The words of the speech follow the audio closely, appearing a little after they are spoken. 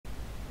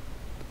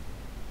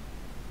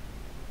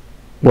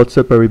What's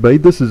up everybody,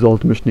 this is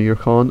Altimish Nir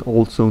Khan,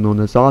 also known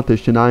as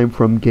Atish, and I'm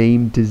from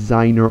Game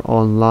Designer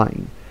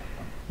Online.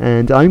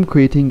 And I'm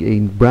creating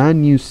a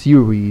brand new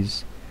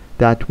series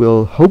that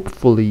will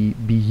hopefully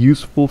be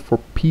useful for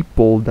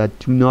people that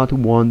do not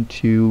want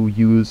to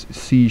use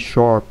C#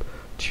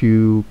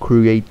 to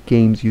create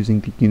games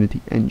using the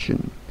Unity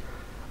engine.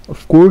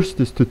 Of course,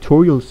 this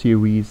tutorial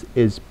series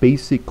is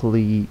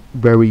basically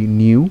very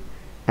new,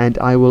 and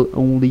I will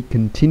only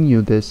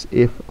continue this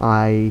if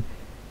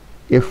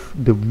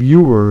the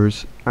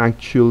viewers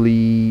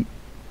actually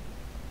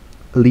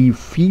leave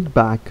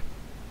feedback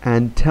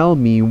and tell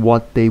me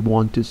what they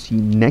want to see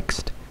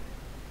next.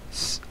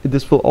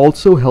 This will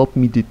also help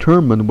me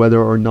determine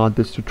whether or not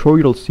this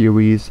tutorial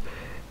series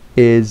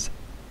is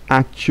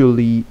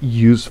actually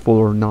useful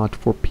or not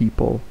for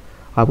people.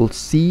 I will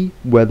see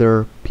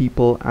whether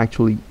people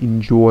actually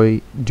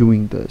enjoy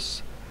doing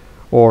this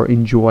or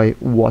enjoy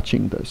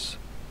watching this.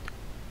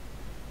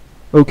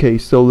 Okay,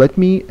 so let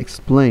me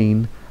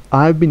explain.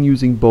 I've been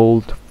using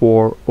Bolt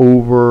for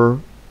over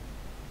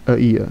a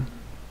year,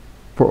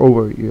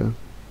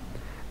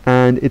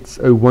 and it's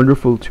a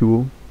wonderful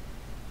tool,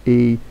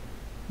 a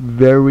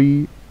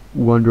very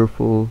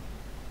wonderful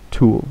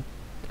tool,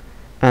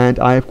 and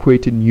I have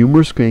created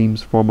numerous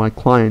games for my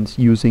clients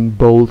using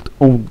Bolt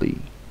only,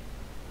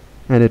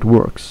 and it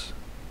works.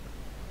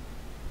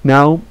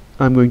 Now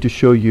I'm going to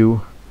show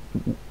you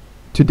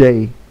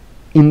today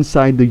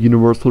inside the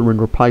Universal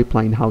Render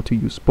Pipeline how to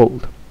use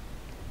Bolt.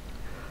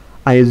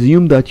 I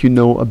assume that you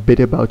know a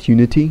bit about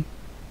Unity.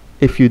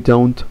 If you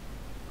don't,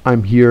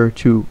 I'm here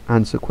to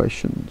answer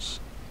questions.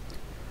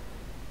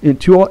 In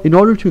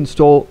order to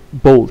install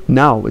Bolt,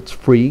 now it's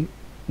free.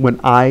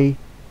 When I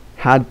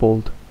had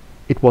Bolt,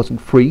 it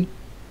wasn't free.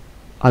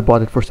 I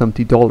bought it for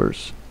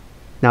 $70.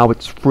 Now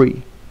it's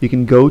free. You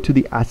can go to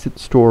the asset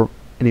store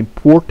and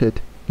import it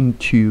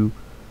into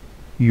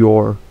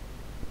your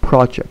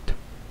project.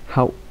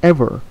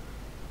 However,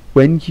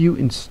 when you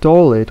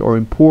install it or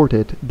import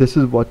it, this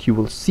is what you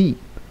will see.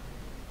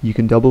 You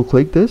can double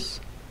click this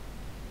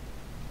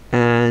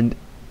and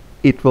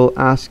it will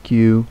ask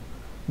you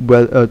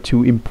whether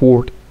to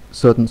import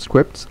certain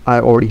scripts. I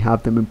already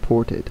have them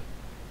imported.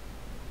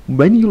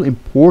 When you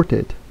import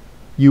it,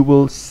 you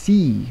will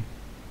see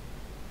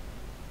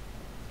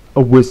a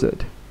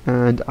wizard,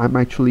 and I'm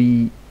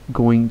actually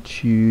going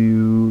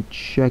to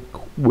check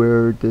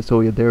where this,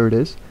 oh yeah, there it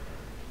is.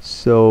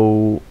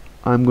 So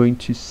I'm going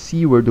to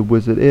see where the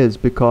wizard is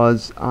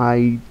because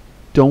I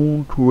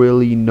don't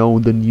really know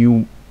the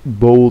new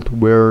Bolt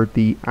where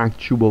the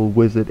actual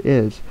wizard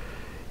is.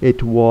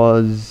 It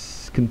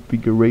was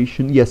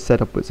configuration, yes,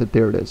 setup wizard,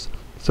 there it is.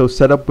 So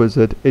setup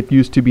wizard, it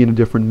used to be in a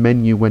different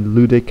menu when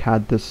Ludic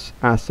had this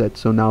asset,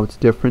 so now it's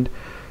different.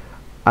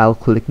 I'll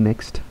click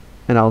next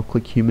and I'll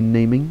click human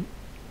naming.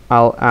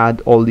 I'll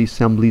add all the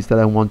assemblies that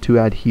I want to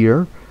add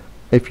here.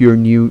 If you're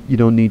new, you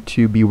don't need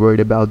to be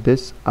worried about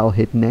this. I'll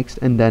hit next,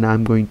 and then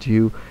I'm going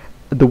to,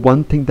 the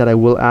one thing that I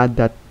will add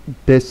that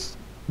this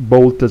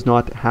Bolt does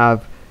not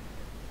have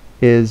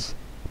is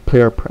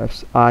player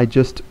prefs. I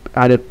just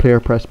added player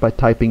prefs by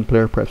typing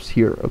player prefs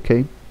here,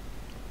 okay?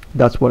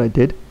 That's what I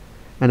did,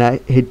 and I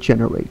hit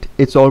generate.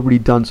 It's already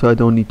done, so I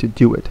don't need to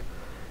do it.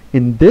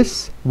 In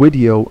this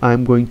video,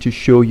 I'm going to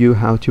show you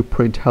how to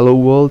print hello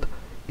world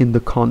in the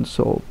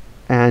console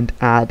and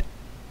add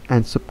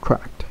and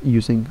subtract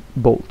using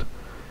Bolt.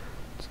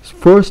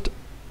 First,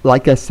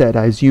 like I said,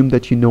 I assume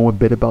that you know a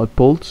bit about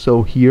Bolt,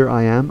 so here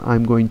I am.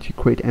 I'm going to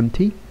create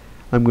empty.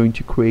 I'm going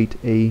to create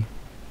a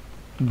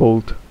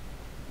Bolt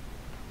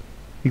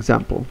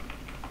example.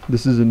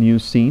 This is a new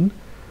scene.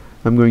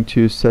 I'm going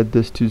to set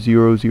this to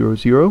 0, 0,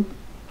 0,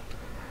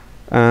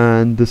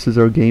 and this is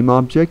our game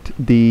object.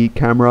 The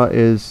camera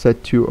is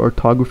set to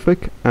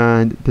orthographic,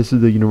 and this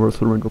is the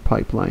Universal Render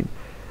Pipeline.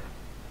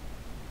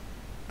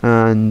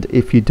 And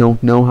if you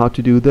don't know how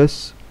to do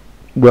this,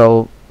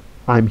 well,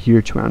 I'm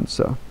here to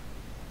answer.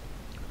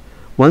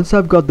 Once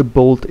I've got the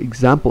Bolt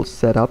example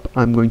set up,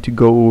 I'm going to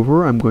go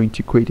over, I'm going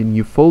to create a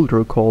new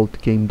folder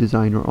called Game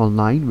Designer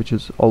Online, which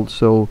is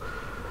also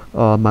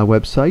my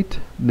website,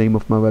 name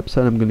of my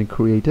website. I'm going to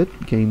create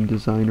it, Game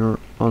Designer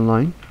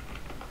Online.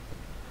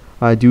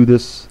 I do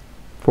this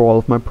for all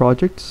of my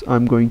projects.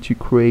 I'm going to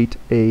create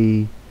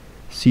a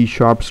C#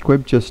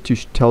 script just to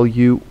tell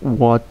you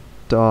what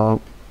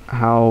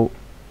how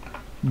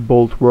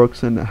Bolt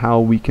works and how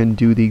we can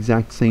do the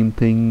exact same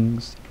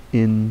things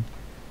in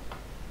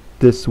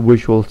this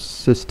visual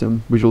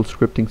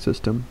scripting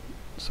system.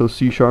 So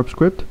C#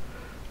 script,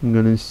 I'm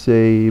gonna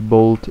say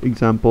Bolt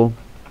example,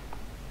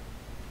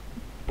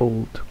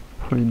 Bolt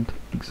print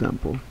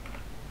example.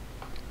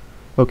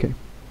 Okay,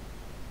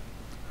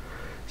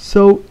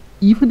 so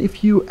even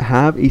if you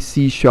have a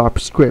C#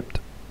 script,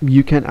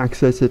 you can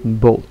access it in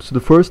Bolt. So the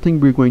first thing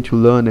we're going to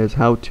learn is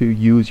how to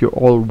use your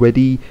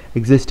already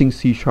existing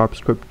C#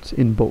 scripts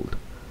in Bolt.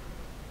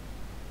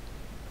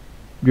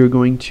 We're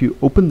going to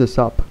open this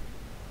up,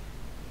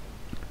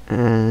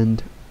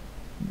 and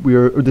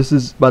this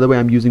is, by the way,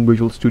 I'm using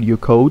Visual Studio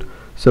Code,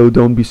 so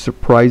don't be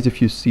surprised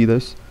if you see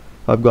this.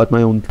 I've got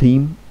my own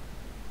theme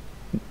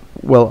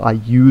well, I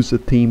use a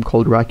theme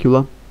called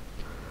Dracula.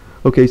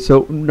 Okay,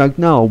 so right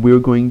now we're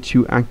going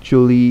to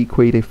actually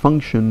create a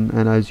function,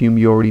 and I assume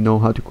you already know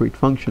how to create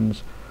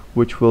functions,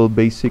 which will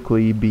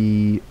basically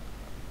be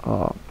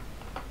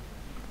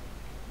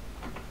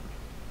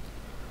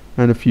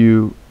and a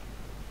few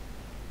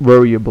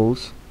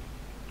variables.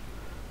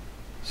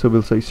 So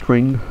we'll say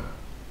string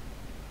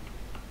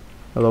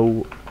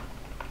hello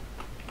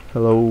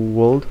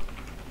world.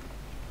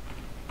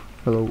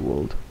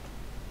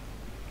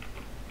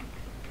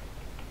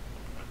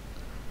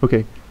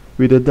 Okay,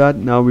 we did that.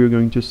 Now we're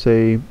going to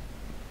say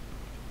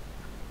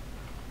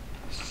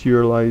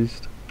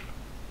serialized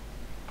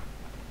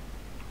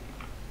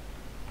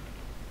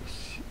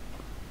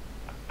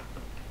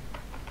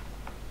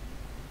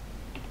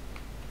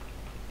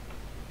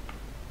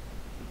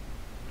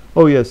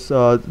oh yes,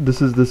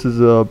 this is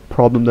a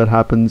problem that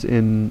happens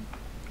in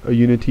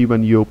Unity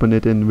when you open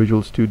it in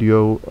Visual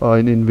Studio,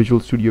 in Visual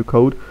Studio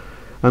Code.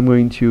 I'm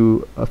going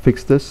to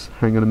fix this.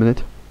 Hang on a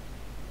minute.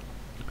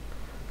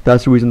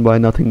 That's the reason why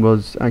nothing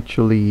was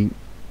actually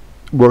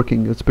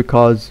working. It's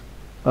because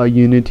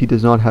Unity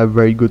does not have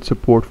very good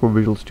support for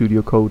Visual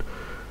Studio Code.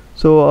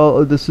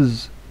 So this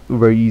is a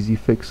very easy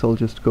fix. I'll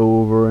just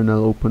go over and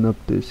I'll open up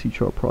the C#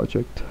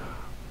 project.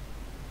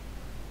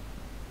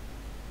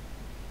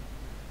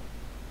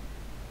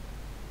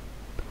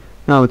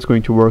 Now it's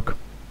going to work.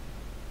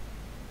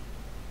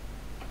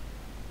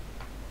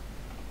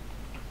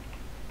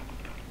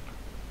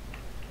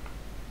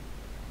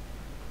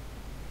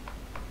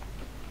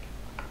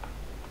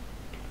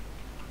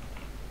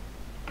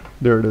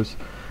 There it is.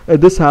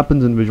 This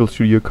happens in Visual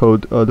Studio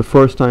Code. The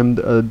first time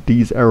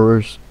these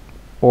errors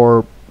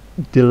or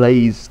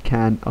delays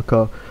can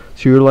occur.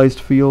 Serialized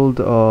field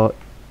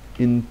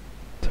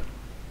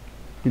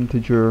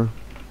integer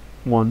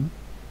 1,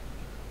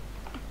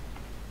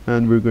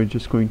 and we're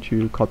just going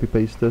to copy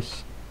paste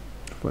this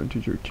for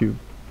integer 2.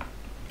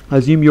 I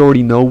assume you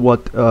already know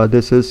what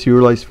this is.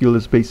 Serialized field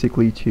is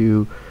basically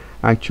to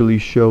actually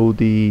show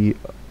the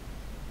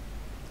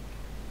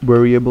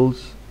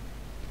variables,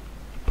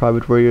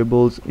 private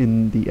variables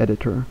in the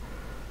editor.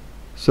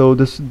 So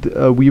this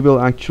we will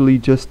actually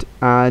just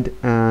add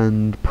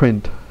and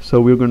print.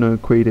 So we're going to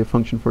create a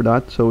function for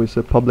that. So it's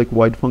a public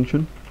void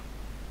function,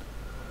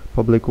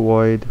 public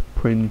void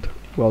print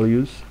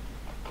values.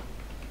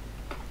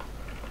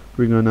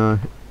 We're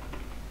gonna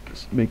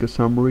make a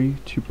summary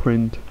to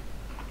print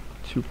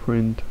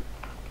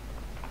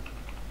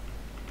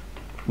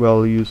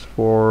values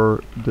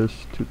for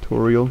this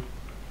tutorial.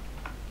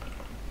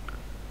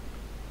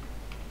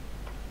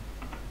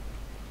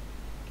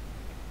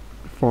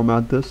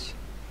 Format this.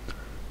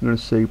 I'm going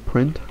to say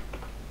print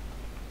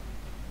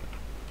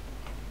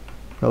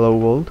hello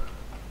world,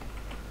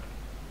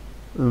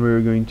 and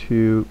we're going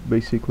to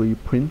basically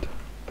print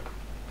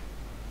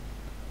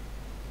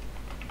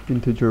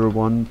integer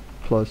 1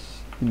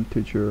 plus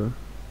integer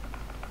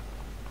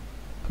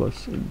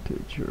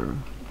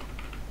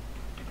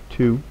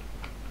 2,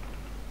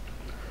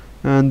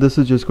 and this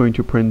is just going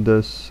to print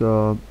this.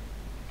 We're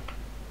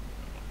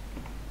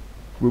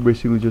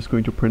basically just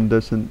going to print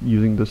this and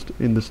using this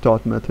in the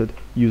start method,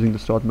 using the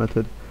start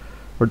method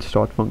or the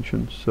start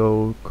function.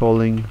 So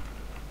calling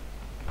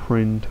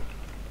print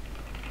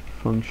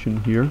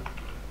function here.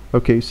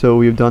 Okay, so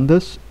we've done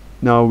this.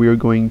 Now we are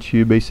going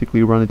to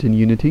basically run it in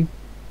Unity.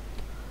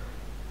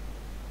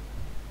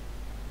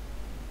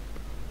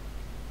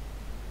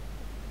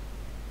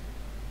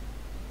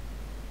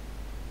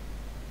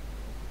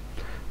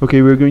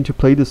 Okay, we're going to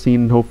play the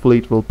scene, and hopefully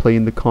it will play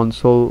in the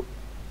console.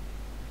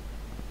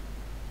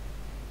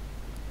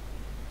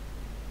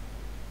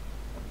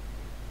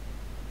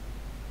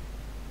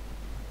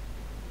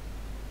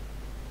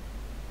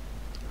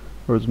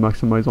 Or is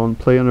maximize on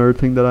play. Another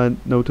thing that I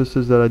noticed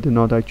is that I did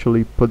not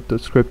actually put the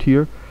script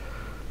here.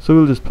 So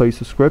we'll just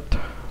place a script.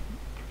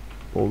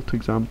 Bolt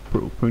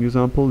example, print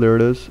example, there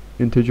it is.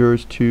 Integer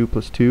is 2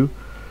 plus 2.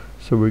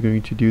 So we're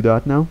going to do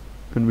that now.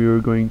 And we are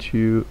going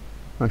to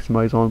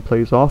maximize on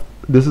plays off.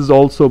 This is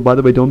also, by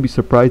the way, don't be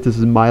surprised, this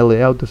is my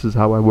layout, this is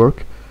how I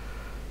work.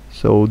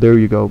 So there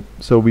you go.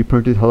 So we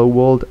printed hello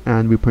world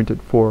and we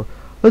printed 4.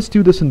 Let's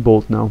do this in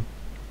Bolt now.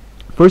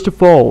 First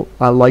of all,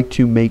 I like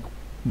to make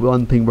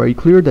one thing very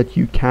clear, that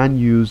you can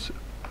use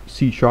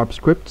C#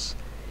 scripts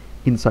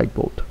inside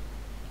Bolt.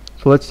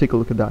 So let's take a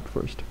look at that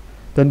first.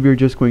 Then we're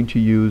just going to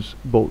use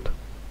Bolt.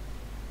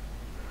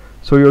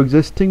 So your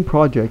existing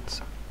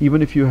projects,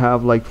 even if you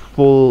have like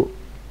full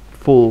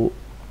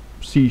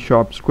C#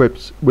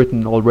 scripts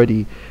written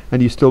already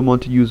and you still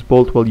want to use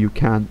Bolt, well, you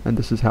can, and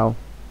this is how.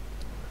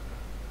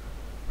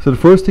 So the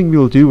first thing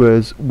we'll do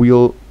is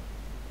we'll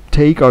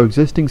take our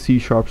existing C#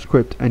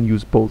 script and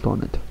use Bolt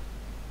on it.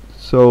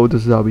 So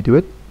this is how we do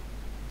it.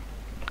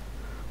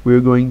 We're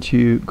going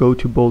to go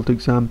to Bolt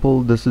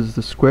example. This is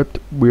the script.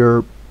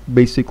 We're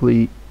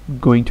basically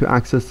going to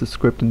access the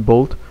script in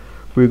Bolt.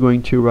 We're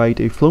going to write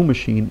a flow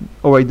machine.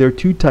 Alright, there are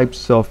two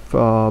types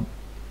of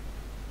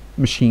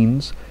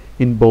machines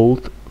in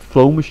Bolt: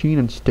 flow machine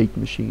and state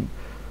machine.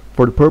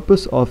 For the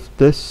purpose of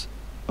this,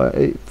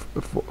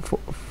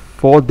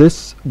 for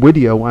this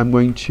video I'm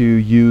going to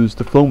use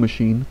the flow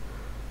machine,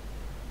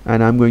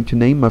 and I'm going to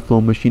name my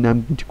flow machine.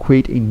 I'm going to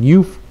create a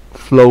new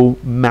flow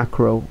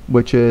macro,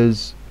 which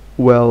is,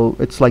 well,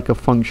 it's like a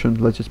function,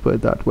 let's just put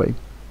it that way.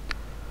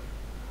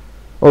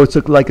 Oh,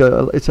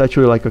 it's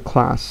actually like a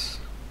class.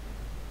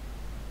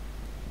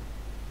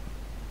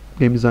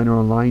 Game Designer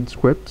Online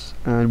scripts,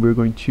 and we're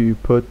going to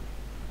put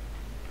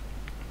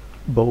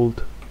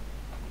bold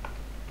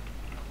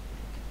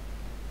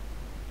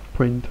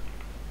print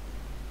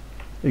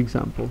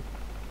example,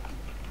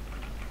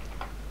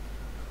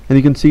 and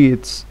you can see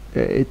it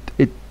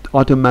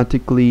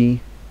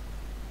automatically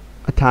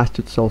attached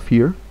itself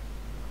here.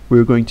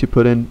 We're going to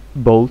put in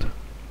bold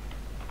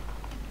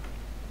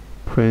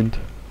print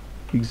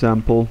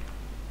example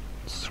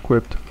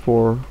script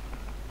for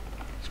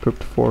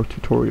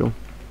tutorial.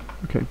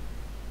 Okay,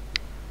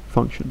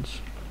 functions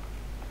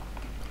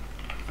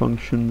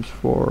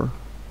for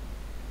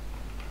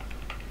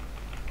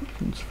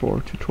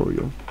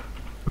tutorial.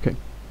 Okay,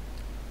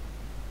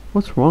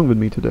 what's wrong with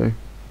me today?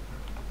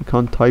 I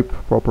can't type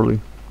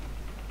properly.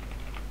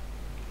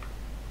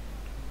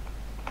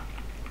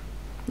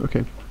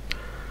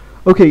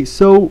 Okay,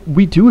 so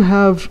we do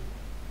have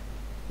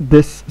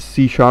this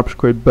C#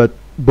 script, but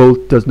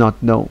Bolt does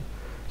not know.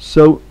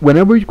 So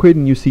whenever you create a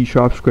new C#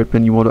 script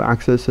and you want to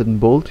access it in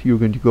Bolt, you're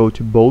going to go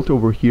to Bolt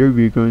over here.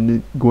 We're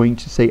going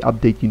to say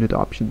update unit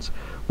options.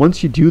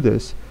 Once you do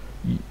this,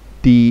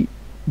 the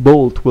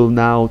Bolt will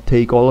now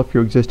take all of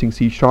your existing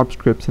C#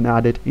 scripts and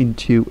add it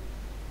into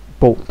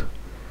Bolt.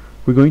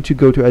 We're going to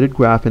go to edit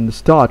graph and the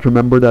start.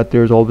 Remember that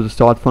there's always a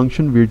start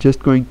function. We're just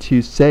going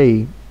to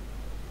say,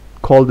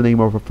 call the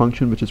name of a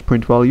function, which is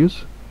print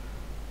values.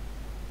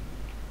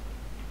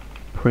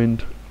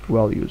 Print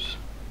values.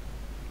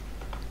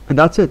 And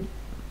that's it.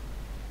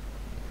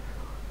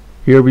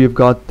 Here we've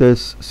got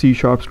this C#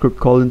 script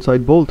called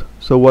inside Bolt.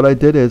 So what I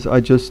did is I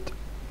just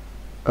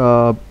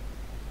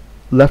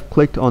left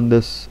clicked on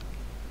this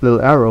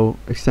little arrow,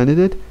 extended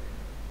it,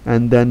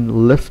 and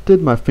then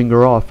lifted my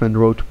finger off and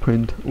wrote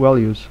print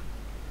values.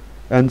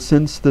 And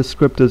since the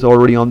script is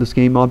already on this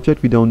game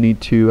object, we don't need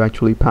to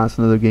actually pass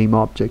another game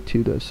object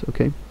to this.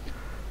 Okay,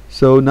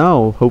 so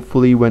now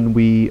hopefully when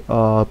we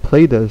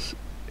play this,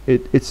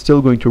 it's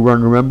still going to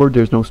run. Remember,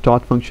 there's no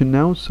start function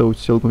now, so it's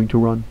still going to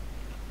run.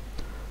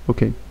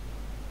 Okay,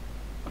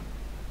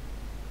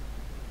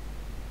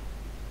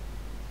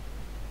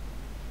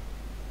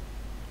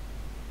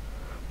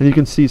 and you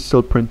can see it's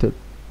still printed.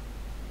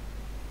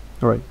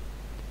 Alright,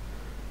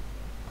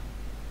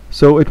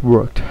 so it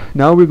worked.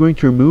 Now we're going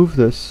to remove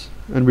this,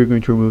 and we're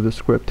going to remove the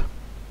script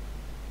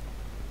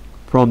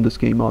from this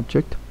game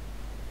object.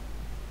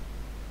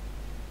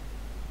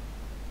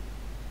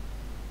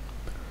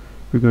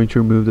 We're going to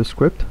remove the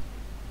script,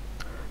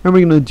 and we're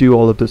going to do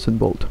all of this in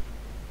Bolt.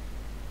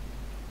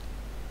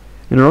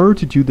 In order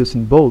to do this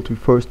in Bolt, we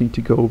first need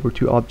to go over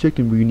to object,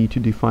 and we need to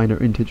define our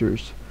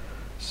integers.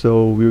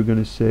 So we're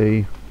going to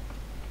say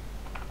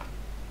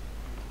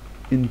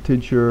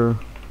integer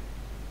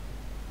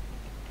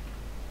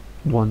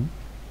 1.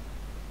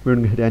 We're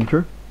going to hit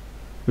enter,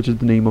 which is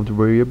the name of the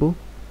variable.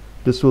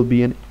 This will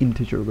be an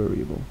integer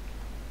variable.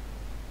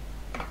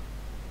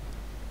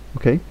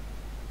 Okay,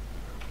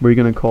 we're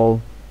going to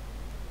call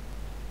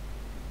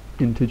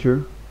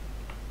integer,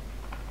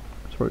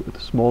 with a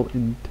small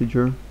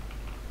integer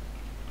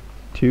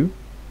 2.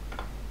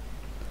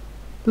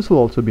 This will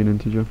also be an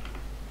integer.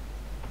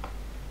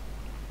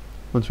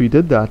 Once we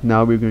did that,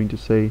 now we're going to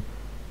say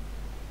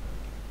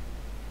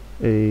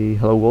a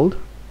hello world,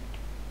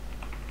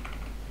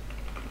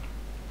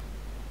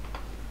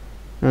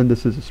 and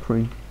this is a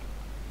string.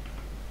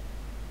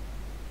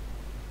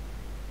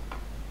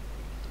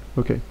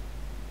 Okay,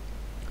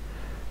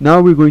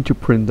 now we're going to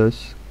print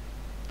this.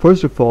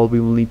 First of all,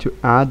 we will need to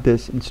add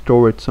this and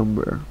store it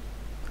somewhere.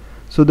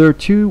 So there are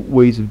two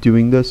ways of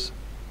doing this.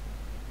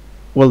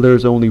 Well,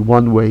 there's only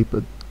one way,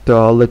 but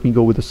let me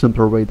go with a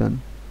simpler way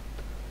then.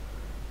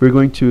 We're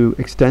going to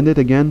extend it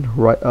again,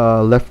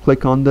 left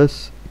click on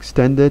this,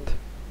 extend it,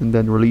 and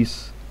then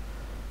release.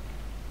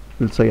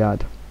 We'll say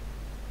add.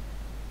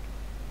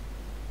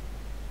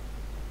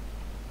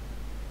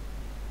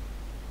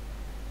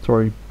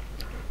 Sorry,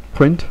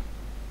 print.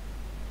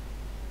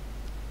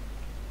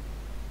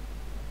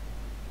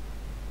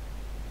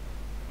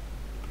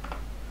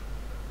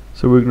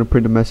 So we're going to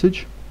print a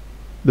message.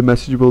 The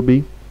message will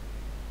be,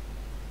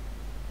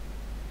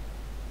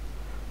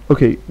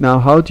 okay, now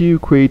how do you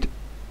create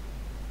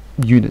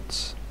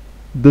units?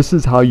 This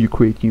is how you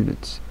create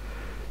units.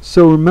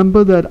 So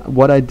remember that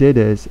what I did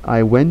is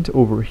I went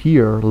over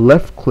here,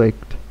 left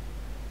clicked,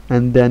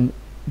 and then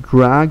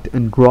dragged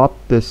and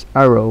dropped this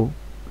arrow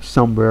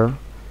somewhere.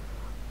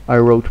 I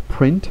wrote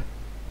print,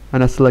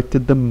 and I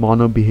selected the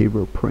mono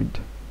behavior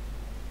print.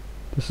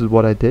 This is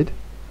what I did.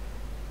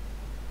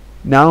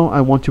 Now I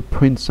want to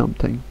print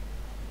something.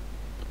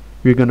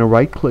 We're going to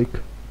right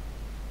click,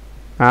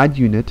 add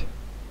unit,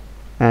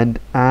 and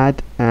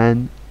add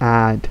an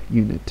add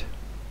unit.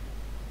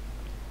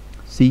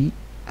 See,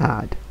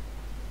 add.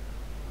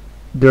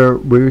 There are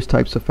various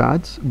types of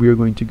adds. We are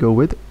going to go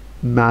with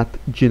math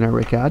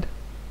generic add.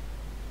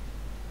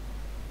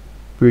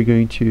 We're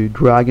going to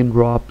drag and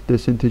drop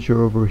this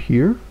integer over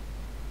here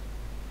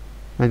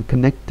and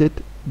connect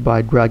it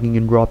by dragging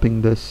and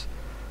dropping this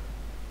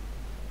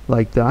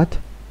like that.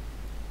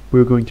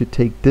 We're going to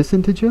take this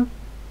integer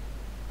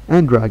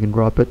and drag and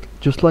drop it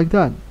just like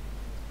that.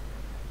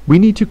 We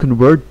need to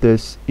convert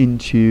this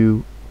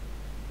into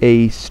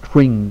a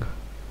string.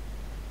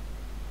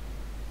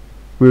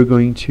 We're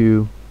going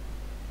to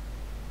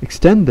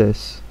extend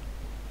this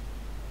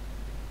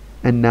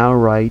and now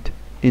write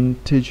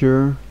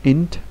integer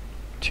int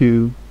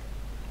to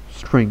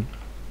string,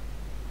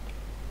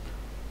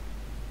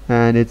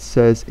 and it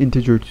says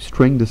integer to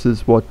string. This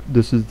is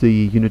the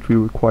unit we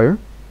require,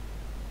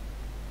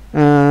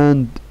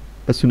 and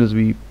as soon as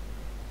we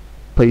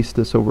place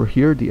this over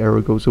here, the error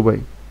goes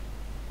away.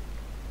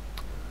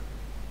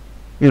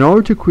 In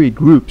order to create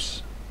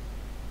groups,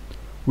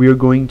 we are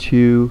going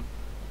to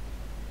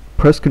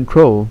press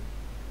control,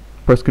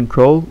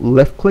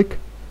 left click,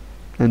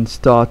 and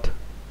start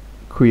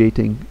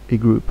creating a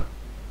group.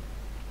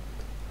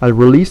 I'll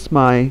release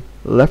my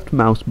left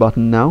mouse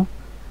button now,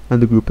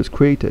 and the group is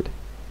created.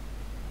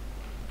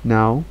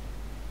 Now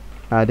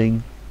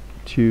adding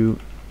two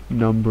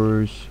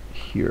numbers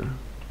here.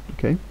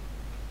 Okay,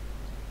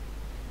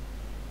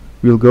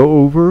 we'll go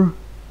over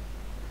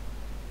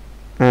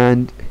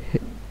and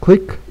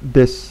click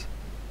this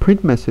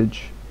print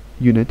message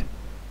unit,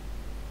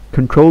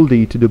 Control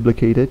D to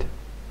duplicate it,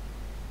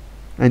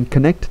 and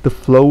connect the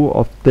flow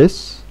of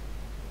this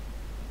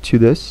to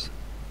this.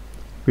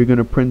 We're going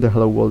to print the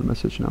hello world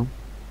message now.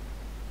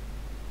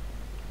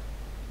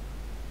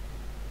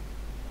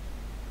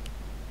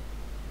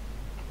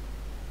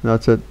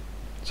 That's it.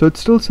 So it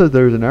still says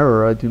there's an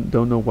error. I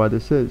don't know why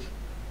this is.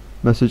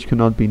 Message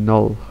cannot be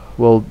null.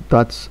 Well,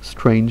 that's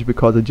strange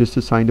because I just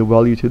assigned a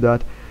value to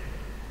that.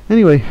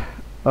 Anyway,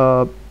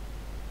 the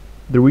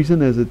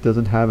reason is it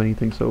doesn't have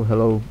anything, so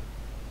hello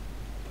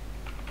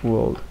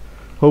world.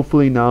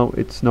 Hopefully now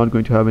it's not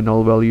going to have a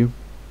null value.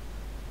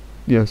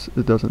 Yes,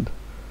 it doesn't.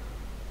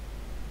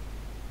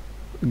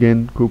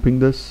 Again, grouping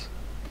this,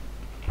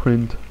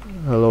 print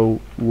hello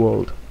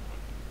world.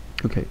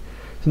 Okay,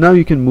 so now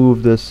you can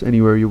move this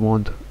anywhere you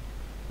want.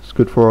 It's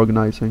good for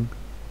organizing.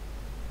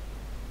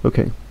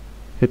 Okay,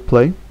 hit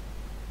play.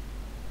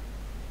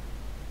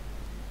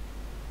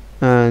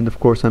 And of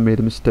course I made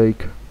a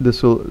mistake.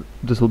 This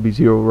will be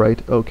 0,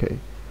 right? Okay.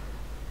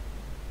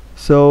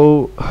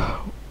 So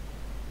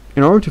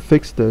in order to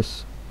fix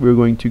this, we're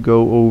going to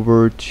go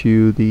over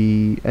to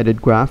the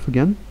edit graph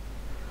again.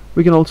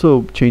 We can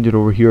also change it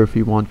over here if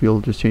you want. We'll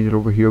just change it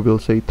over here. We'll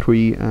say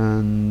 3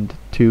 and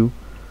 2.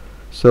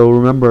 So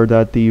remember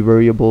that the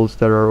variables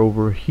that are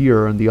over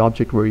here and the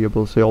object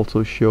variables, they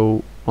also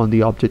show on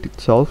the object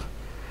itself.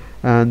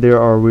 And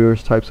there are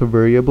various types of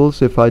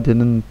variables. If I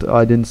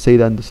didn't say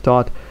that in the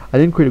start, I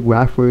didn't create a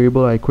graph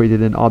variable, I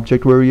created an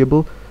object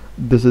variable.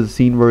 This is a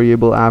scene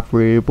variable, app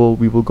variable.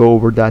 We will go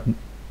over that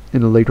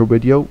in a later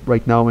video.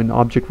 Right now in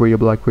object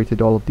variable I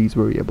created all of these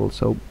variables.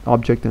 So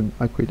object, and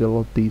I created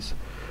all of these.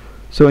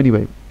 So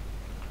anyway,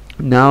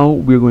 now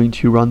we're going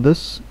to run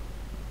this.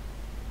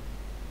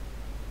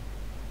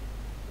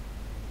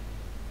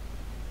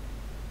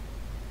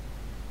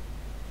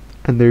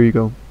 And there you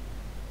go.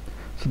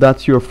 So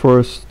that's your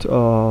first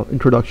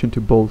introduction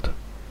to Bolt.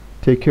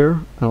 Take care,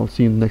 and I'll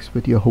see you in the next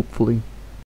video, hopefully.